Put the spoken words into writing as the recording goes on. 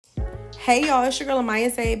Hey y'all, it's your girl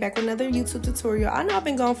Amaya Zayd back with another YouTube tutorial. I know I've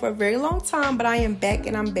been gone for a very long time, but I am back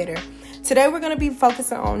and I'm better. Today we're going to be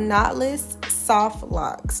focusing on knotless soft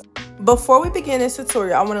locks. Before we begin this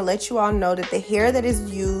tutorial, I want to let you all know that the hair that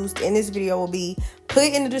is used in this video will be put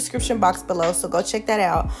in the description box below, so go check that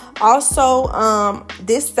out. Also,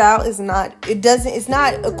 this style is not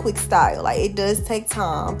a quick style. Like, it does take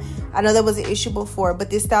time. I know that was an issue before, but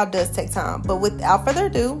this style does take time. But without further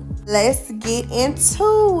ado, let's get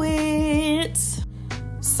into it.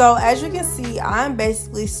 So as you can see, I'm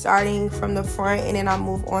basically starting from the front and then I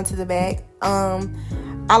move on to the back.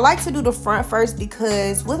 I like to do the front first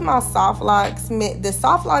because with my soft locks, the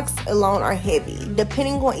soft locks alone are heavy.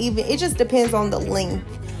 Depending on it just depends on the length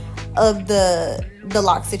of the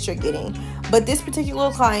locks that you're getting. But this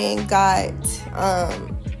particular client got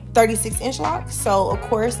 36-inch locks. So of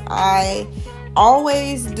course I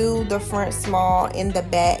always do the front small and the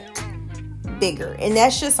back bigger. And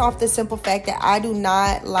that's just off the simple fact that I do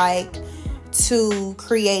not like to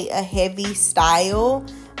create a heavy style.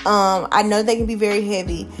 I know they can be very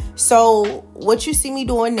heavy. So what you see me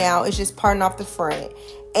doing now is just parting off the front.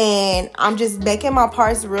 And I'm just making my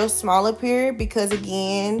parts real small up here because,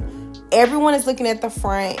 again, everyone is looking at the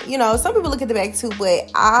front. You know, some people look at the back too, but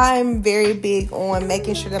I'm very big on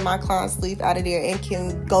making sure that my clients sleep out of there and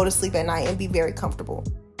can go to sleep at night and be very comfortable.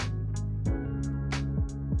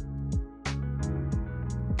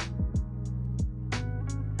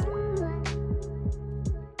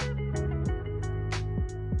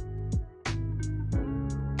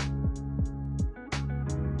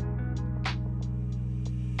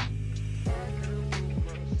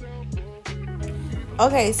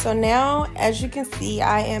 Okay, so now as you can see,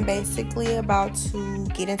 I am basically about to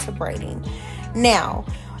get into braiding. Now,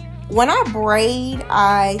 when I braid,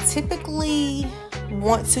 I typically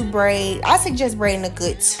want to braid. I suggest braiding a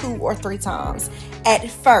good 2 or 3 times at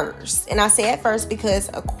first. And I say at first because,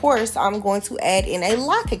 of course, I'm going to add in a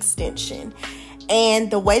lock extension. And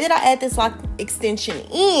the way that I add this lock extension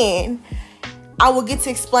in, I will get to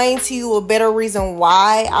explain to you a better reason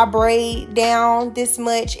why I braid down this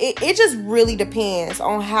much. It just really depends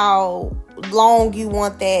on how long you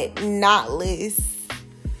want that knotless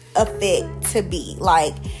effect to be.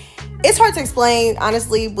 Like, it's hard to explain,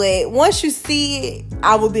 honestly, but once you see it,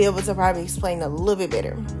 I will be able to probably explain a little bit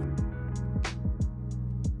better.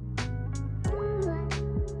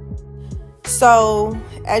 So,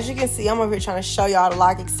 as you can see, I'm over here trying to show y'all the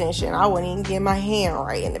lock extension. I wouldn't even get my hand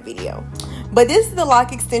right in the video. But this is the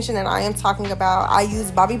lock extension that I am talking about. I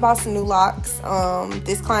use Bobbi Boss Nu Locs.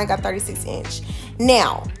 This client got 36-inch.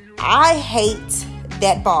 Now, I hate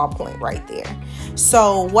that ballpoint right there.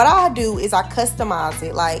 So what I do is I customize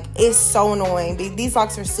it. Like, it's so annoying. These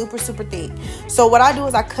locks are super, super thick. So what I do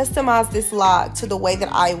is I customize this lock to the way that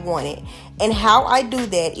I want it. And how I do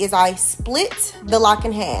that is I split the lock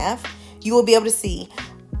in half. You will be able to see.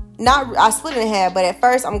 I split it in half, but at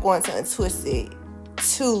first I'm going to untwist it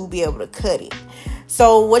to be able to cut it.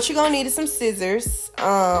 So what you're gonna need is some scissors.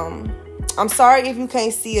 I'm sorry if you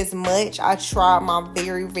can't see as much. I tried my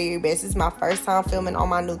very, very best. It's my first time filming on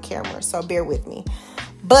my new camera, so bear with me.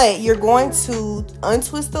 But you're going to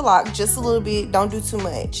untwist the lock just a little bit. Don't do too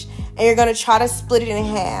much. And you're gonna try to split it in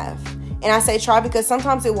half. And I say try because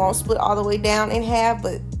sometimes it won't split all the way down in half,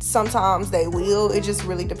 but sometimes they will. It just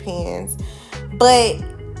really depends. But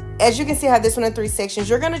as you can see, I have this one in 3 sections.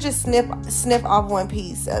 You're gonna just snip off one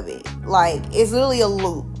piece of it. Like, it's literally a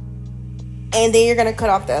loop. And then you're gonna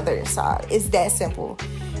cut off the other side. It's that simple.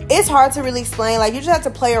 It's hard to really explain. Like, you just have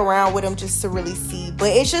to play around with them just to really see. But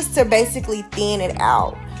it's just to basically thin it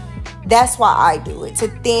out. That's why I do it, to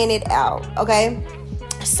thin it out, okay?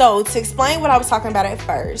 So, to explain what I was talking about at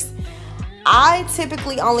first, I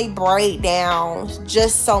typically only braid down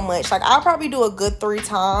just so much. Like, I'll probably do a good 3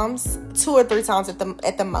 times, 2 or 3 times at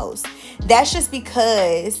the most. That's just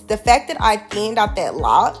because the fact that I thinned out that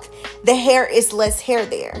lock, the hair is less hair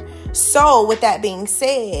there. So with that being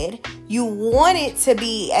said, you want it to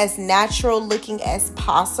be as natural looking as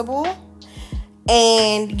possible.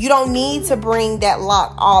 And you don't need to bring that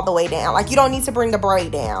lock all the way down. Like, you don't need to bring the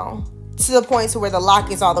braid down to the point to where the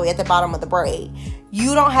lock is all the way at the bottom of the braid.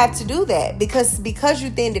 You don't have to do that because you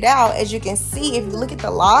thinned it out. As you can see, if you look at the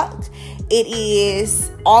lock, it is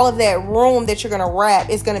all of that room that you're going to wrap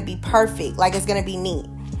is going to be perfect. Like, it's going to be neat.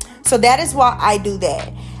 So that is why I do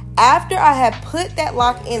that. After I have put that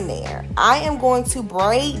lock in there, I am going to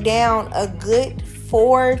braid down a good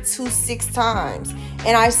 4 to 6 times.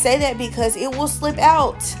 And I say that because it will slip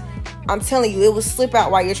out. I'm telling you, it will slip out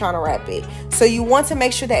while you're trying to wrap it. So you want to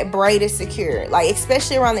make sure that braid is secure. Like,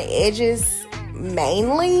 especially around the edges,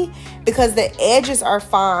 mainly because the edges are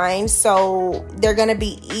fine, so they're gonna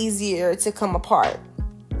be easier to come apart.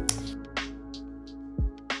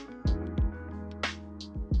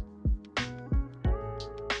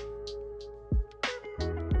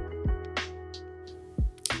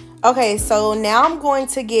 Okay, so now I'm going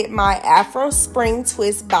to get my Afro Spring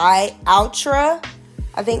Twist by Outre.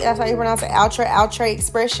 I think that's how you pronounce it, Outre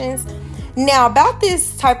Xpressions. Now, about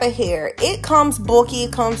this type of hair, it comes bulky,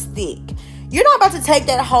 it comes thick. You're not about to take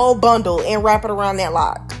that whole bundle and wrap it around that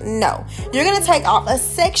lock. No, you're going to take off a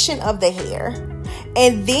section of the hair,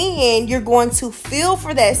 and then you're going to feel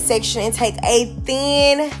for that section and take a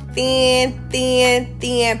thin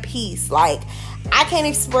piece. Like, I can't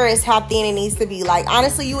express how thin it needs to be. Like,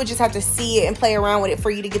 honestly, you would just have to see it and play around with it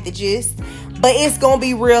for you to get the gist. But it's going to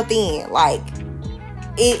be real thin. Like,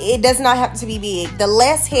 it does not have to be big. The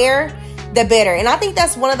less hair, the better. And I think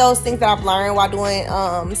that's one of those things that I've learned while doing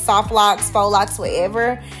soft locks, faux locks,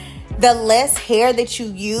 whatever. The less hair that you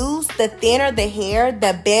use, the thinner the hair,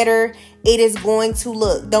 the better it is going to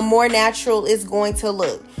look. The more natural it's going to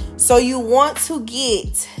look. So you want to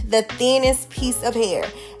get the thinnest piece of hair,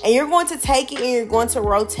 and you're going to take it and you're going to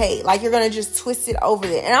rotate. Like, you're going to just twist it over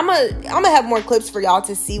there. And I'm gonna have more clips for y'all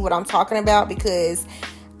to see what I'm talking about, because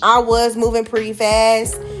I was moving pretty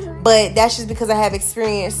fast, but that's just because I have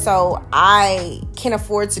experience, so I can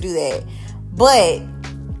afford to do that. But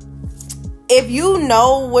if you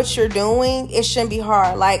know what you're doing, it shouldn't be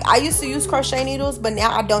hard. Like, I used to use crochet needles, but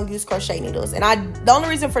now I don't use crochet needles. And the only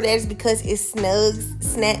reason for that is because it snugs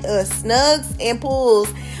and pulls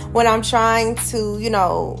when I'm trying to, you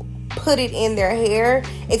know, put it in their hair,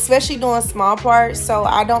 especially doing small parts. So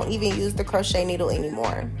I don't even use the crochet needle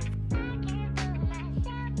anymore.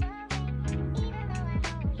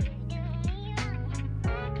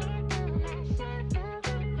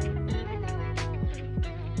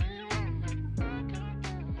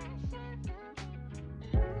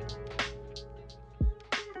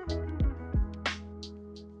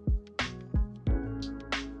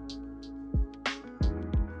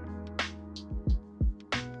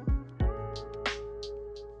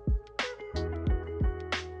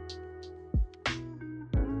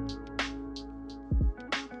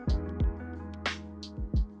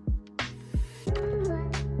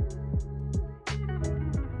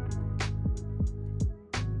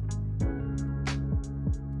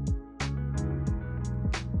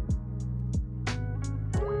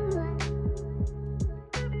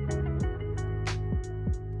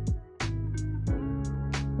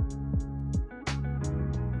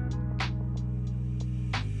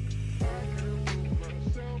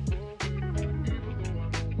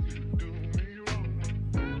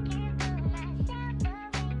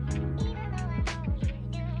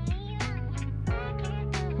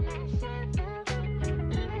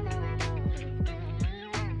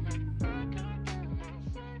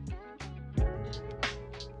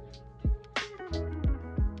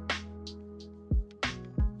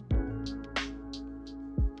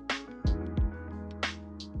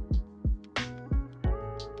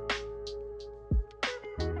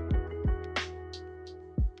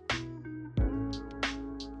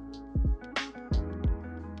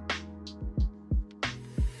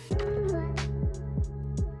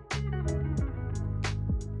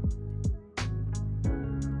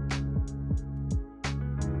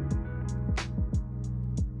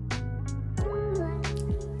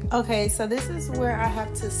 Okay, so this is where I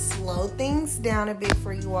have to slow things down a bit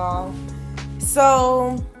for you all.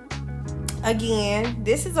 So, again,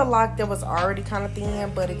 this is a lock that was already kind of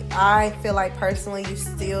thin, but I feel like personally you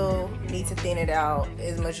still need to thin it out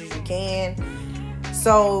as much as you can.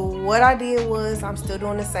 So what I did was, I'm still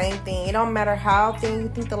doing the same thing. It don't matter how thin you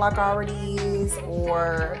think the lock already is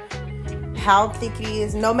or how thick it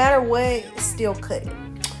is. No matter what, still cut it.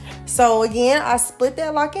 So again, I split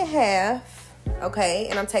that lock in half. Okay,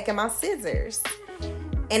 and I'm taking my scissors,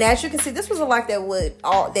 and as you can see, this was a lock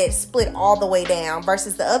that split all the way down,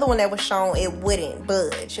 versus the other one that was shown, it wouldn't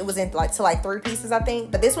budge. It was in like 3 pieces, I think,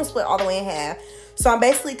 but this one split all the way in half. So I'm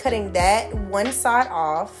basically cutting that one side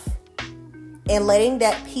off and letting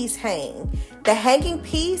that piece hang. The hanging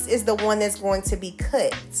piece is the one that's going to be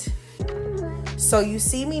cut. So you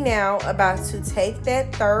see me now about to take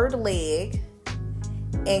that third leg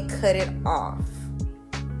and cut it off.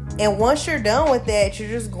 And once you're done with that, you're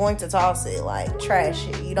just going to toss it, like trash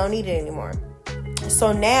it. You don't need it anymore.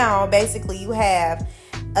 So now, basically, you have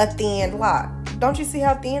a thin lock. Don't you see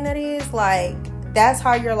how thin that is? Like, that's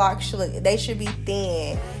how your locks should look. They should be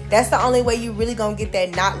thin. That's the only way you really gonna get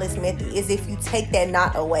that knotless method, is if you take that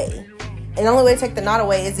knot away. And the only way to take the knot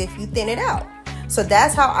away is if you thin it out. So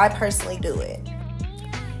that's how I personally do it.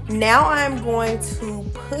 Now I'm going to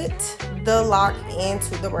put the lock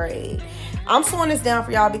into the braid. I'm slowing this down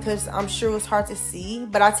for y'all because I'm sure it was hard to see,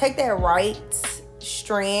 but I take that right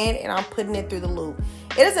strand and I'm putting it through the loop.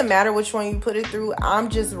 It doesn't matter which one you put it through. I'm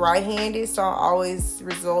just right-handed, so I always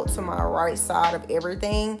result to my right side of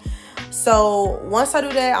everything. So once I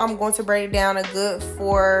do that, I'm going to braid it down a good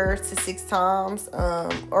 4 to 6 times,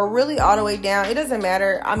 or really all the way down. It doesn't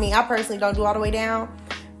matter. I mean, I personally don't do all the way down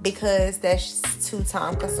because that's too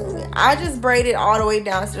time consuming. I just braid it all the way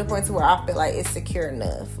down to the point to where I feel like it's secure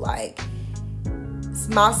enough. Like,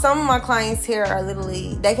 some of my clients' hair are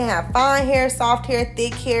literally, they can have fine hair, soft hair,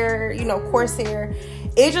 thick hair, you know, coarse hair.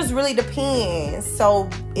 It just really depends. So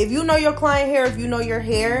if you know your client hair, if you know your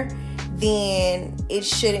hair, then it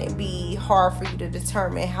shouldn't be hard for you to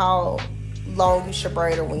determine how long you should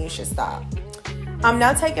braid or when you should stop. I'm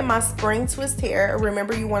now taking my spring twist hair.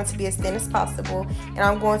 Remember, you want it to be as thin as possible, and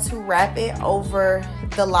I'm going to wrap it over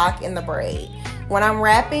the lock in the braid. When I'm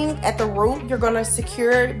wrapping at the root, you're going to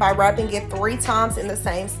secure it by wrapping it 3 times in the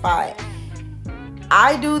same spot.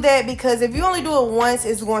 I do that because if you only do it once,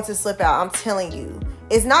 it's going to slip out. I'm telling you.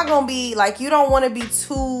 It's not going to be, like, you don't want to be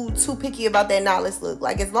too picky about that knotless look.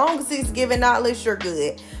 Like, as long as it's giving knotless, you're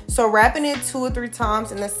good. So wrapping it 2 or 3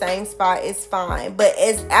 times in the same spot is fine. But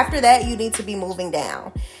after that, you need to be moving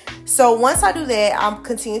down. So once I do that, I'm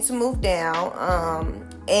continuing to move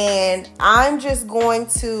down. And I'm just going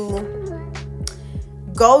to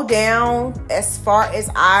go down as far as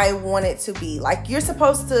I want it to be. Like, you're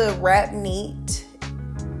supposed to wrap neat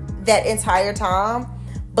that entire time.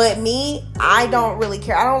 But me, I don't really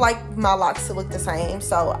care. I don't like my locks to look the same.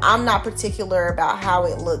 So I'm not particular about how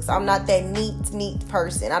it looks. I'm not that neat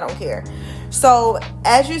person. I don't care. So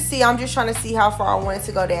as you see, I'm just trying to see how far I want it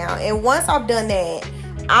to go down. And once I've done that,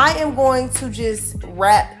 I am going to just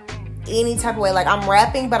wrap any type of way. Like, I'm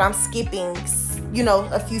wrapping, but I'm skipping, you know,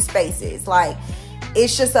 a few spaces. Like,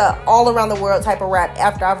 it's just a all around the world type of wrap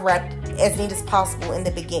after I've wrapped as neat as possible in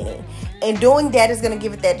the beginning. And doing that is going to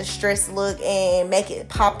give it that distressed look and make it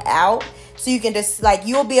pop out. So you can just, like,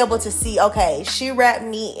 you'll be able to see, okay, she wrapped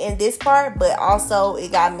neat in this part, but also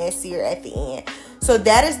it got messier at the end. So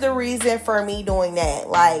that is the reason for me doing that.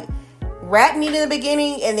 Like, wrap neat in the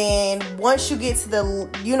beginning, and then once you get to the,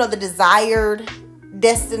 you know, the desired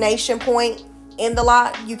destination point in the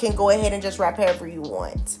lock, you can go ahead and just wrap however you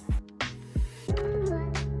want.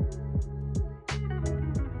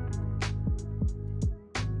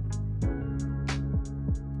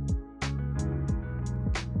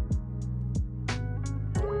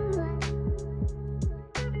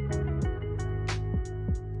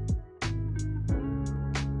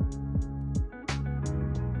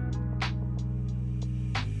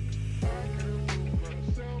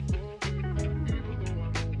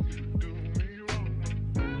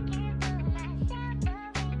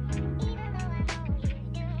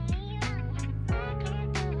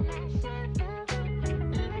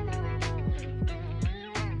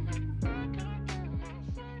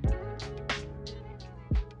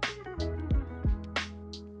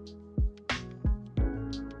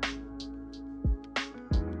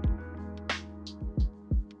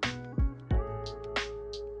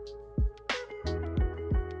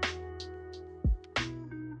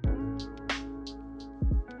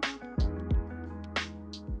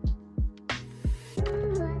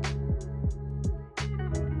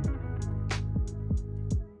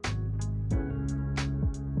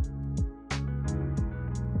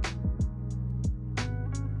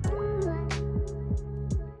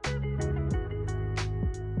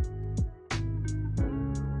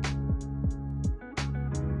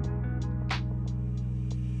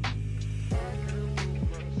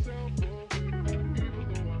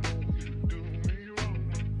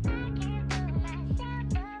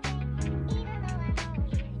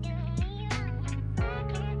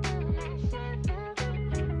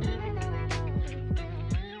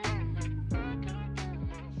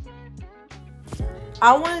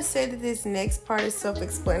 I want to say that this next part is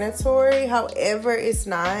self-explanatory. However, it's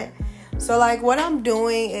not. So, like, what I'm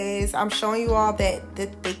doing is I'm showing you all that the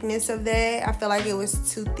thickness of that. I feel like it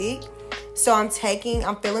was too thick. So I'm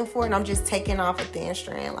feeling for it, and I'm just taking off a thin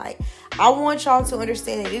strand. Like, I want y'all to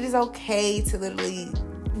understand that it is okay to literally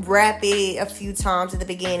wrap it a few times at the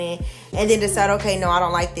beginning and then decide, okay, no, I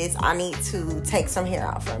don't like this. I need to take some hair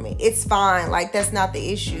out from it. It's fine. Like, that's not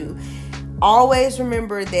the issue. Always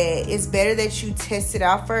remember that it's better that you test it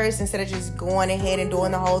out first instead of just going ahead and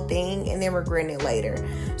doing the whole thing and then regretting it later.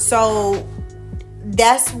 So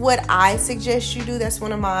that's what I suggest you do. That's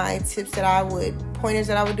one of my pointers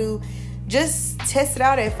that I would do. just test it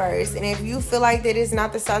out at first. And if you feel like that is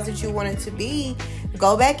not the size that you want it to be,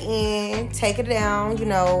 go back in, take it down, you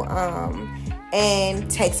know, and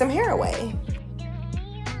take some hair away.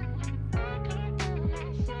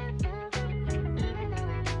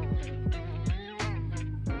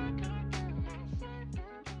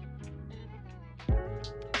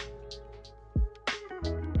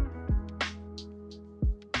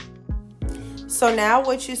 So now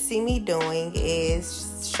what you see me doing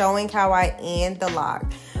is showing how I end the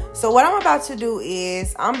lock. So what I'm about to do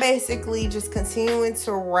is I'm basically just continuing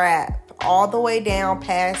to wrap all the way down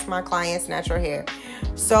past my client's natural hair.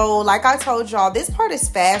 So like I told y'all, this part is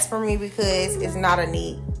fast for me because it's not a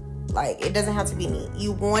neat, like it doesn't have to be neat.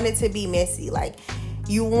 You want it to be messy. Like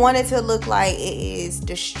you want it to look like it is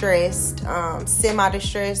distressed,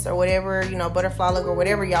 semi-distressed or whatever, you know, butterfly look or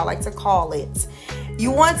whatever y'all like to call it. You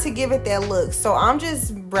want to give it that look. So I'm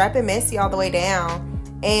just wrapping messy all the way down.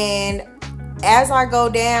 And as I go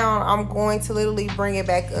down, I'm going to literally bring it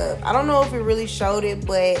back up. I don't know if it really showed it,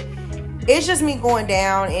 but it's just me going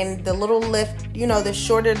down, and the little lift, you know, the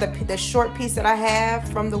short piece that I have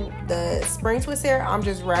from the spring twist hair, I'm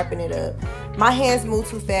just wrapping it up. My hands move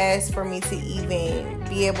too fast for me to even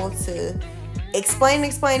be able to explain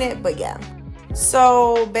it, but yeah.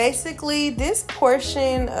 So basically this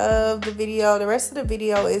portion of the video, the rest of the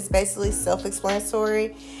video is basically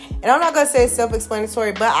self-explanatory. And I'm not going to say it's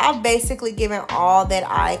self-explanatory, but I've basically given all that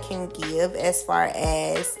I can give as far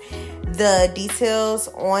as the details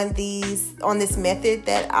on this method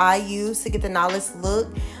that I use to get the knotless look.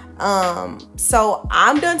 So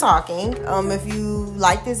I'm done talking. If you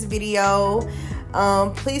like this video,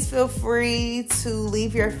 please feel free to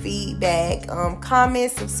leave your feedback,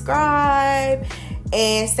 comment, subscribe,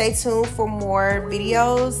 and stay tuned for more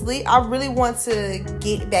videos. I really want to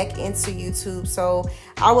get back into YouTube, so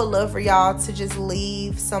I would love for y'all to just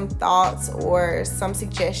leave some thoughts or some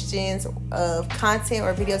suggestions of content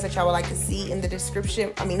or videos that y'all would like to see in the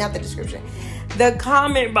description. I mean, not the description, the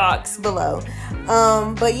comment box below.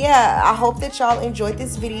 But yeah, I hope that y'all enjoyed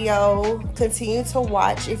this video. Continue to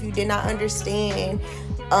watch. If you did not understand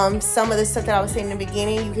some of the stuff that I was saying in the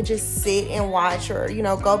beginning, you could just sit and watch, or, you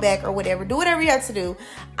know, go back or whatever. Do whatever you have to do.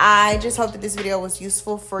 I just hope that this video was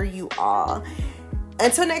useful for you all.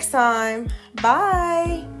 Until next time,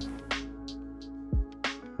 bye.